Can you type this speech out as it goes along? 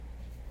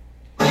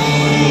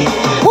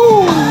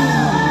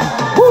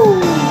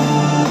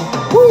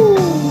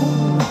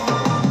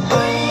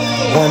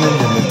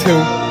two,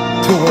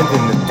 two and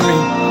then the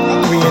three,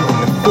 three and then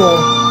the four.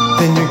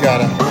 Then you got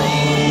a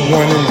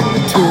one and then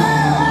the two,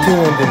 two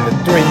and then the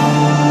three,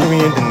 three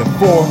and then the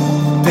four.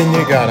 Then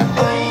you got a.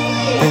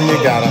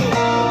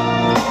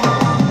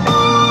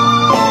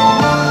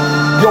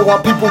 Yo,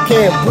 our people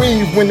can't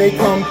breathe when they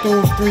come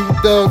through. Street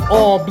thugs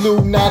all blue,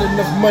 not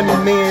enough money,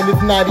 man,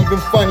 it's not even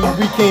funny.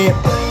 We can't.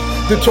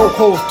 The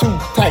chokehold's too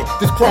tight,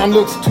 this crime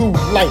looks too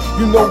light.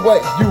 You know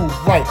what, you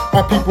right,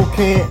 our people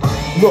can't.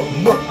 Look,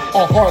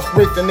 our hearts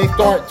race and they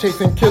start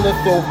chasing killers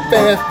so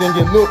fast. Then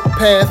you look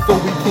past so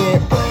we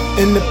can't.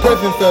 In the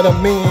presence of the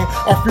man,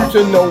 our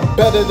future know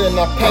better than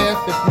our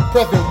past. If we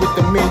present with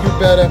the man, you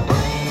better.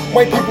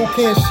 White people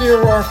can't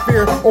share our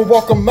fear or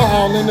walk a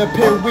mile in a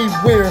pair we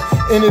wear.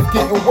 And it's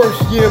getting worse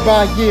year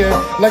by year,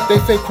 like they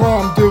say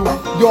crime do.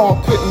 Y'all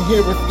couldn't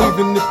hear us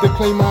even if the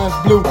clay mine's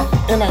blue.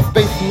 And I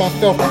space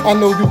myself, I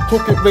know you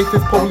crooked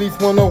racist police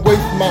wanna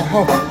waste my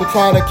health, but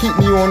try to keep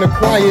me on the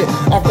quiet.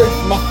 I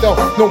race myself,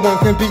 no one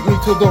can beat me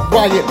to the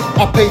riot.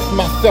 I pace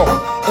myself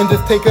and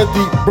just take a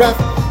deep breath.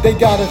 They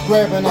got us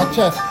grabbing our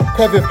chest,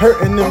 cause it's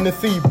hurting them to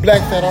see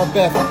blacks at our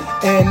best.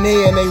 And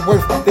they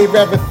worst, they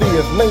rather see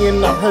us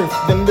laying our hearse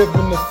than live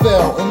in the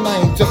cell. And I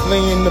ain't just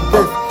laying the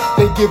verse,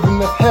 they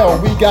giving us hell.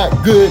 We got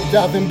good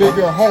jobs and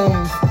bigger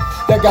homes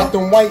that got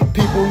them white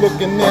people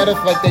looking at us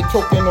like they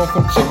choking on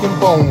some chicken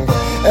bones.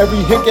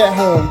 Every hick at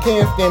home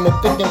can't stand the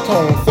thick and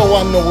tone, so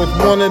I know it's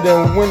one of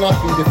them when I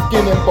see the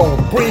skin and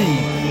bone. Breathe.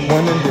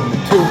 One and then the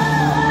two,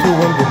 two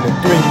and then the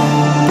three,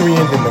 three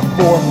and then the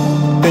four.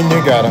 Then you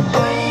got a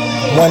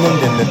one and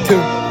then the two,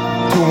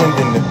 two and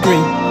then the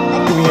three,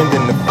 three and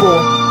then the four.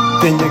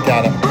 Then you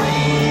got a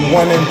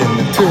one and then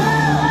the two,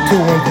 two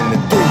and then the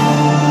three,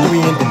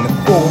 three and then the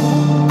four.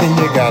 Then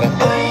you got a.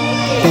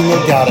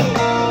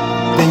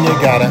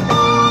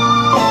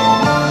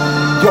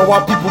 Yo,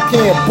 our people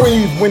can't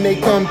breathe when they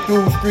come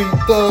through. Street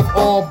thugs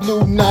all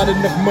blue, not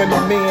enough money,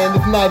 man,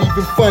 it's not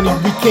even funny.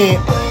 We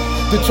can't.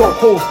 The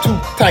chokehold's too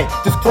tight,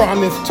 this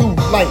crime is too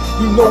light.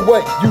 You know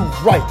what, you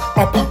right,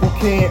 our people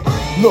can't.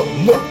 Look,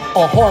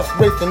 our hearts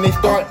race and they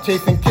start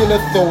chasing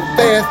killers so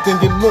fast.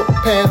 And you look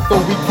past so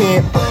we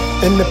can't.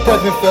 In the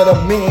presence of the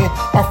man,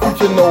 our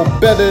future know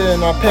better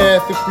than our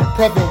past. If we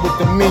present with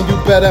the men, you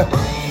better.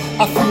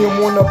 I see them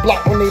on the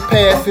block when they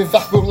passes.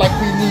 I feel like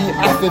we need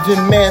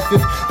oxygen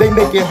masses. They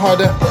make it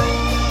harder.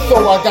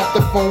 So I got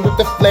the phone with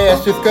the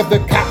flashes, cause the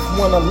cops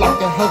wanna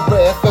lock and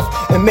harass us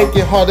and make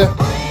it harder.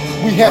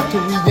 We have to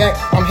react.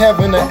 I'm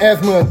having an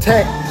asthma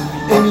attack,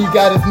 and he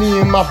got his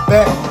knee in my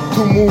back.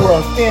 Two more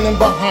are standing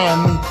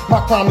behind me. My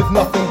crime is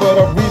nothing but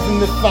a reason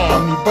to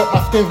find me, but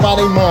my skin's why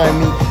they mind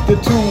me. The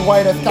two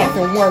whitest cops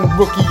and one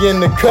rookie in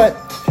the cut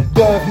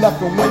does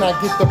nothing when I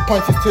get the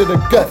punches to the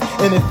gut.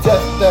 And it's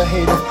just the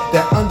haters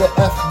that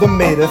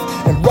underestimate us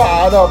and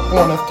ride up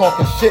on us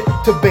talking shit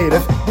to bait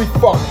us. We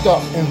fucked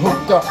up and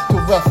hooked up to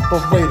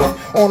respirators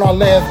on our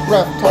last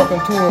breath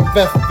talking to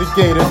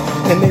investigators.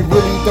 And they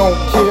really don't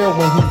care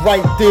when he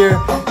right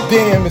there.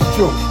 Damn, it's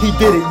true, he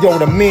did it, yo,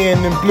 the man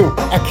in blue.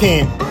 I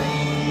can't.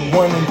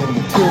 One and then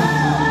the two,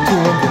 two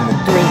and then the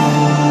three,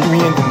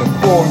 three and then the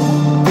four.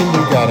 Then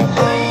you got a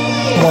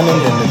one and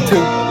then the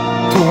two,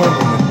 two and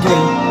then the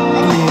three,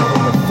 three and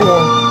then the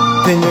four.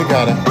 Then you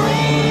got a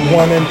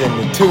one and then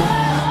the two,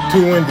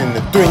 two and then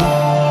the three,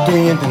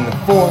 three and then the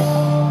four.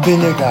 Then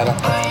you got a.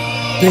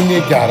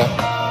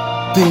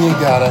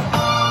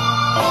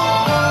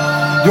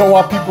 Yo,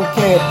 our people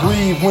can't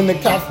breathe when the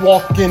cops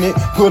walk in it.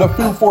 Put a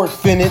few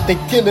forks in it. They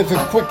kill us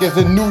as quick as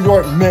a New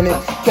York minute.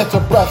 Catch a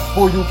breath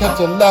before you catch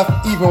a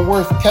left. Even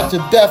worse, catch a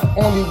death.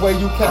 Only way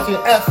you catch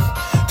an S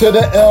to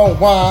the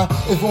LY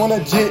is on a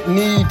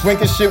jitney.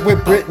 Drinking shit with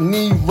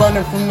Britney.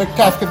 Running from the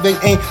cops cause they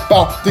ain't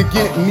about to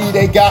get me.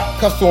 They got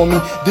cuffs on me.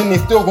 Then they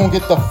still gon'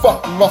 get the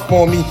fuck rough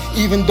on me.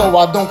 Even though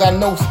I don't got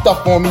no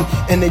stuff on me.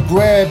 And they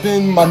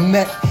grabbing my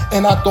neck.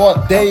 And I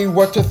thought they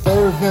were to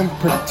serve and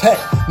protect.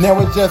 Now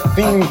it just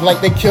seems like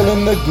they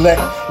killing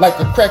neglect. Like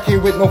a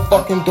crackhead with no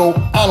fucking dope.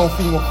 I don't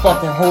see no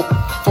fucking hope.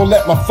 So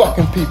let my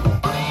fucking people.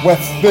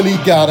 West Philly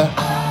gotta,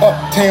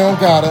 Uptown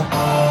gotta,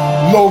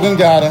 Logan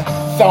gotta,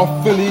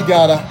 South Philly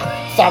gotta,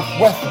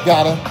 Southwest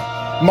gotta,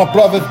 my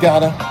brothers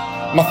gotta,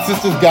 my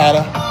sisters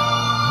gotta,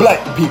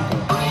 black people.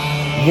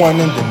 One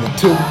and then the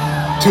two,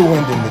 two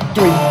and then the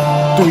three,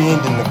 three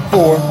and then the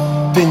four.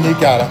 Then you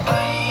gotta.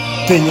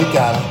 Then you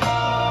gotta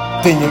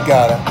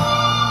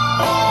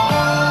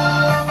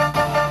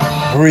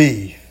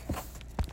breathe.